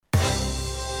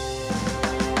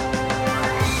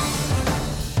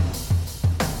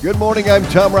Good morning, I'm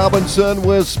Tom Robinson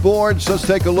with sports. Let's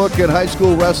take a look at high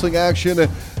school wrestling action.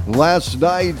 Last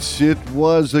night, it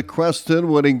was Creston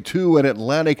winning 2 at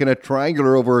Atlantic in a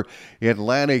triangular over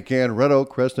Atlantic and Red Oak.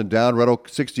 Creston down, Red Oak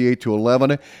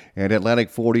 68-11, and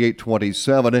Atlantic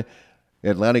 48-27.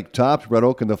 Atlantic topped Red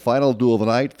Oak in the final duel of the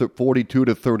night,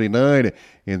 42-39.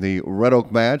 In the Red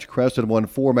Oak match, Creston won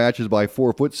 4 matches by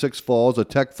 4 foot, 6 falls, a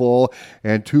tech fall,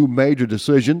 and 2 major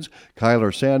decisions.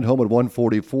 Kyler Sandholm at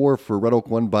 144 for Red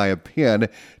Oak, won by a pin.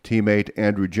 Teammate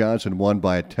Andrew Johnson won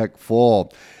by a tech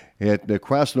fall. At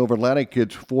Creston over Atlantic,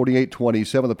 it's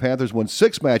 48-27. The Panthers won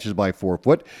 6 matches by 4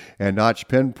 foot and notched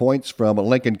pin points from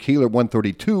Lincoln Keeler at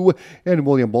 132 and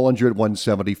William Bollinger at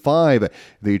 175.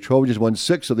 The Trojans won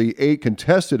 6 of the 8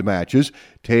 contested matches.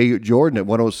 Tay Jordan at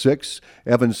 106,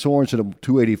 Evan Sorensen at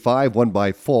 285, won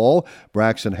by fall.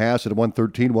 Braxton Hass at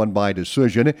 113, won by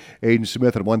decision. Aiden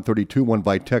Smith at 132, won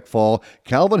by tech fall.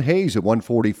 Calvin Hayes at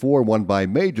 144, won by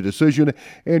major decision.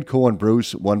 And Cohen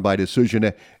Bruce won by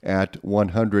decision at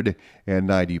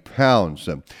 190 pounds.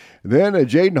 Then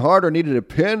Jaden Harder needed a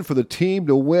pin for the team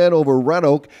to win over Red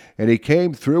Oak, and he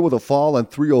came through with a fall on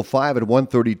 305 at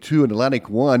 132, and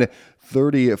Atlantic won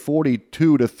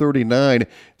 42-39.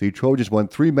 The Trojans won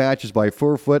 3 matches by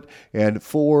 4 foot and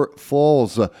 4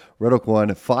 falls. Red Oak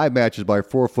won 5 matches by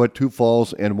 4 foot, 2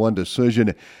 falls, and 1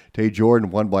 decision. Tay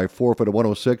Jordan won by 4 foot at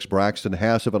 106. Braxton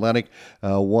Hass of Atlantic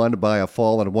won by a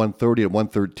fall at 130 at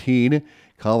 113.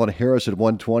 Colin Harris at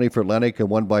 120 for Atlantic and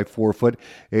won by 4 foot.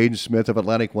 Aiden Smith of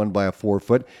Atlantic won by a 4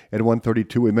 foot. At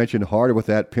 132, we mentioned Harder with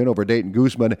that pin over Dayton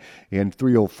Guzman in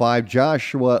 305.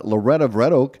 Joshua Loretta of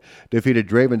Red Oak defeated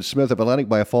Draven Smith of Atlantic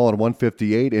by a fall at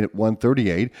 158 and at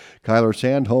 138. Kyler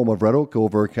Sandholm of Red Oak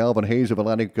over Calvin Hayes of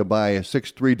Atlantic by a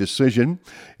 6-3 decision.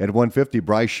 At 150,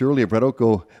 Bryce Shirley of Red Oak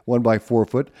won by 4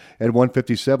 foot. At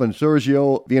 157,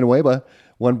 Sergio Villanueva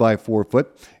won by 4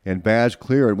 foot, and Baz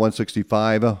Clear at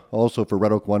 165, also for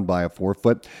Red Oak, won by a 4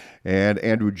 foot. And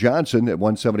Andrew Johnson at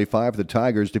 175 for the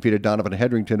Tigers defeated Donovan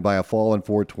Hedrington by a fall in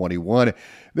 421.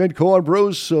 Then Cohen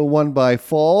Bruce won by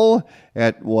fall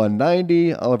at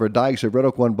 190. Oliver Dykes of Red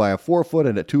Oak won by a 4 foot,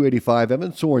 and at 285,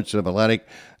 Evan Sorensen of Atlantic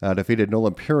defeated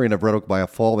Nolan Perrin of Red Oak by a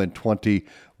fall in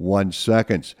 21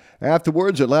 seconds.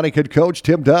 Afterwards, Atlantic head coach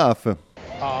Tim Duff.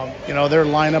 Their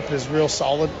lineup is real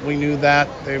solid. We knew that.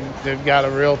 They've got a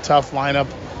real tough lineup.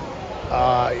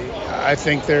 I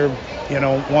think they're,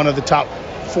 one of the top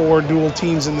 4 dual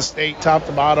teams in the state, top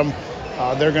to bottom.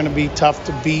 They're going to be tough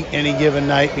to beat any given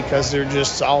night because they're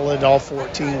just solid, all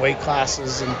 14 weight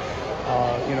classes. And,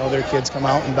 their kids come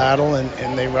out and battle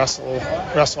and they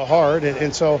wrestle hard.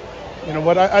 And so,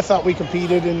 I thought we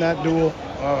competed in that duel.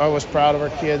 I was proud of our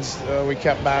kids. We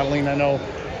kept battling. I know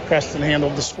Creston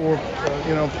handled the score,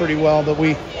 pretty well, but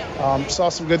we saw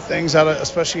some good things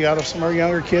especially out of some of our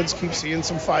younger kids. Keep seeing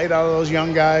some fight out of those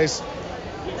young guys.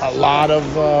 A lot of,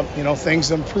 things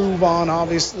to improve on,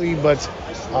 obviously, but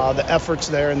the effort's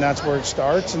there, and that's where it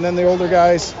starts. And then the older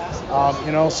guys,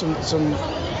 some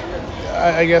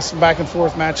back and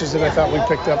forth matches that I thought we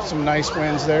picked up some nice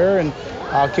wins there, and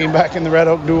came back in the Red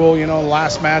Oak duel,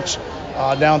 last match.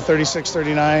 Down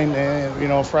 36-39,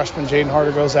 and freshman Jaden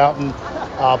Harder goes out and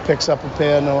picks up a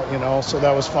pin, so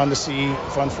that was fun to see,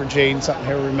 fun for Jaden, something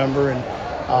he'll remember. And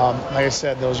like I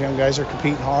said, those young guys are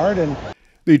competing hard. And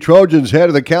the Trojans head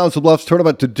to the Council Bluffs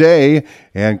tournament today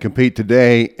and compete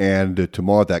today and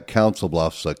tomorrow at that Council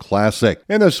Bluffs Classic.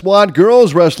 And the SWAT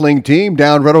girls wrestling team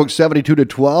down Red Oak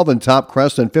 72-12 and top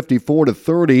Creston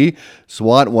 54-30.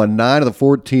 SWAT won 9 of the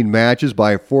 14 matches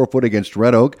by 4 foot against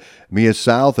Red Oak. Mia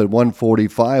South at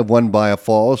 145 won by a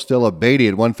fall. Stella Beatty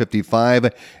at 155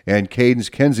 and Cadence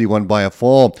Kenzie won by a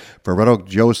fall. For Red Oak,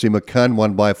 Josie McCunn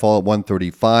won by a fall at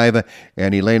 135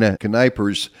 and Elena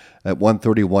Knipers at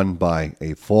 131 by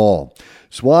a fall.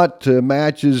 SWAT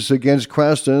matches against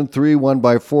Creston, 3 won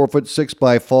by 4 foot, 6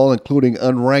 by fall, including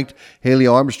unranked Haley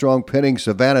Armstrong pinning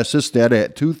Savannah Sistad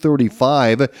at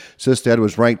 235. Sistad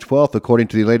was ranked 12th according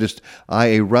to the latest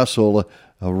IA Wrestle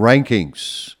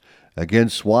rankings.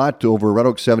 Against SWAT over Red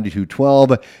Oak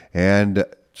 72-12, and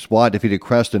SWAT defeated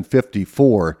Creston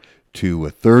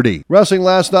 54-30. Wrestling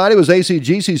last night, it was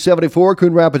ACGC 74,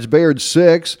 Coon Rapids Bayard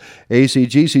 6,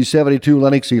 ACGC 72,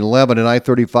 Lennox 11, and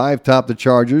I-35 topped the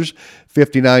Chargers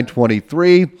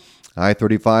 59-23.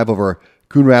 I-35 over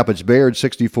Coon Rapids Bayard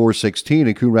 64-16,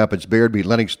 and Coon Rapids Bayard beat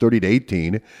Lennox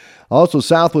 30-18. Also,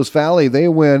 Southwest Valley, they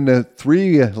win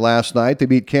 3 last night. They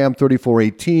beat Cam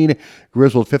 34-18,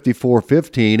 Griswold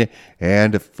 54-15,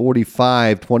 and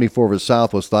 45-24 for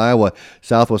Southwest Iowa.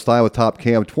 Southwest Iowa topped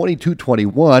Cam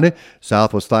 22-21.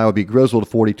 Southwest Iowa beat Griswold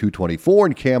 42-24,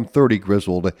 and Cam 30,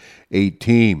 Griswold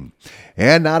 18.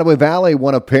 And Nottoway Valley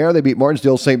won a pair. They beat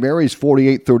Martinsdale St. Mary's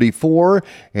 48-34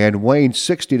 and Wayne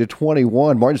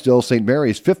 60-21. Martinsdale St.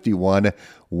 Mary's 51,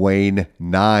 Wayne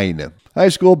 9. High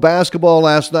school basketball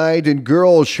last night in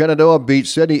girls, Shenandoah beat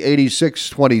Sydney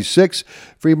 86-26.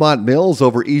 Fremont Mills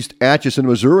over East Atchison,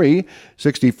 Missouri,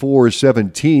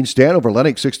 64-17. Stanover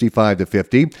Lennox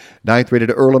 65-50. Ninth rated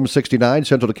Earlham 69.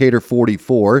 Central Decatur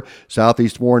 44.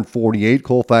 Southeast Warren 48.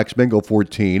 Colfax Mingo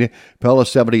 14. Pella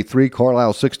 73.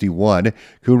 Carlisle 61.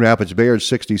 Coon Rapids Bayard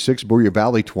 66. Boyer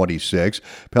Valley 26.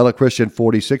 Pella Christian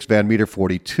 46. Van Meter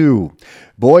 42.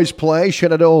 Boys play,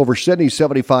 Shenandoah over Sydney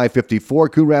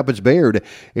 75-54. Coon Rapids Bayard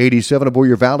 87.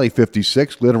 Boyer Valley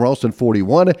 56. Glen Ralston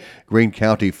 41. Greene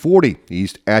County 40.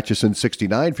 East Atchison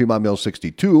 69. Fremont Mills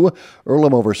 62.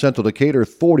 Earlham over Central Decatur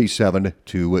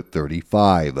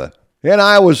 47-35. And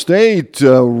Iowa State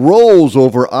rolls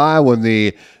over Iowa in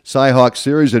the Cyhawk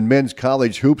Series in men's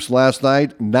college hoops last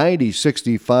night.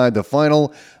 90-65 the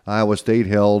final. Iowa State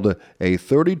held a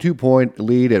 32-point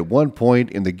lead at one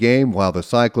point in the game, while the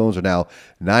Cyclones are now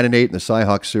 9-8 in the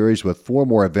Cyhawk Series with 4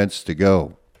 more events to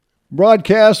go.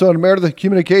 Broadcast on Meredith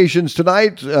Communications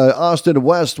tonight. Austin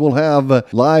West will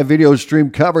have live video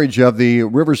stream coverage of the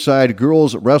Riverside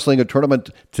Girls Wrestling Tournament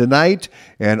tonight,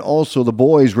 and also the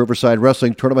Boys Riverside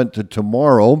Wrestling Tournament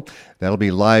tomorrow. That'll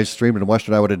be live streamed on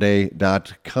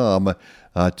westerniowatoday.com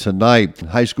tonight.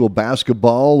 High school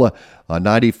basketball on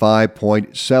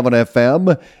 95.7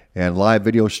 FM. And live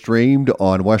video streamed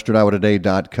on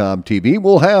westerniowatoday.com TV.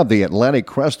 We'll have the Atlantic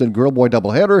Creston Girl-Boy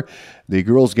doubleheader. The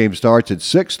girls' game starts at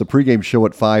 6. The pregame show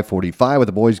at 5:45 with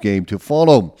the boys' game to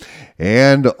follow.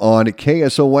 And on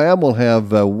KSOM, we'll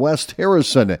have West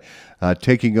Harrison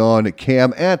taking on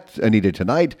Cam at Anita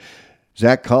tonight.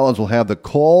 Zach Collins will have the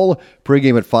call.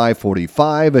 Pregame at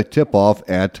 5:45. Tip-off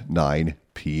at 9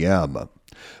 p.m.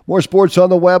 More sports on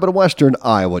the web at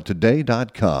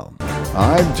westerniowatoday.com.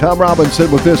 I'm Tom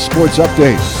Robinson with this Sports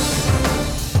Update.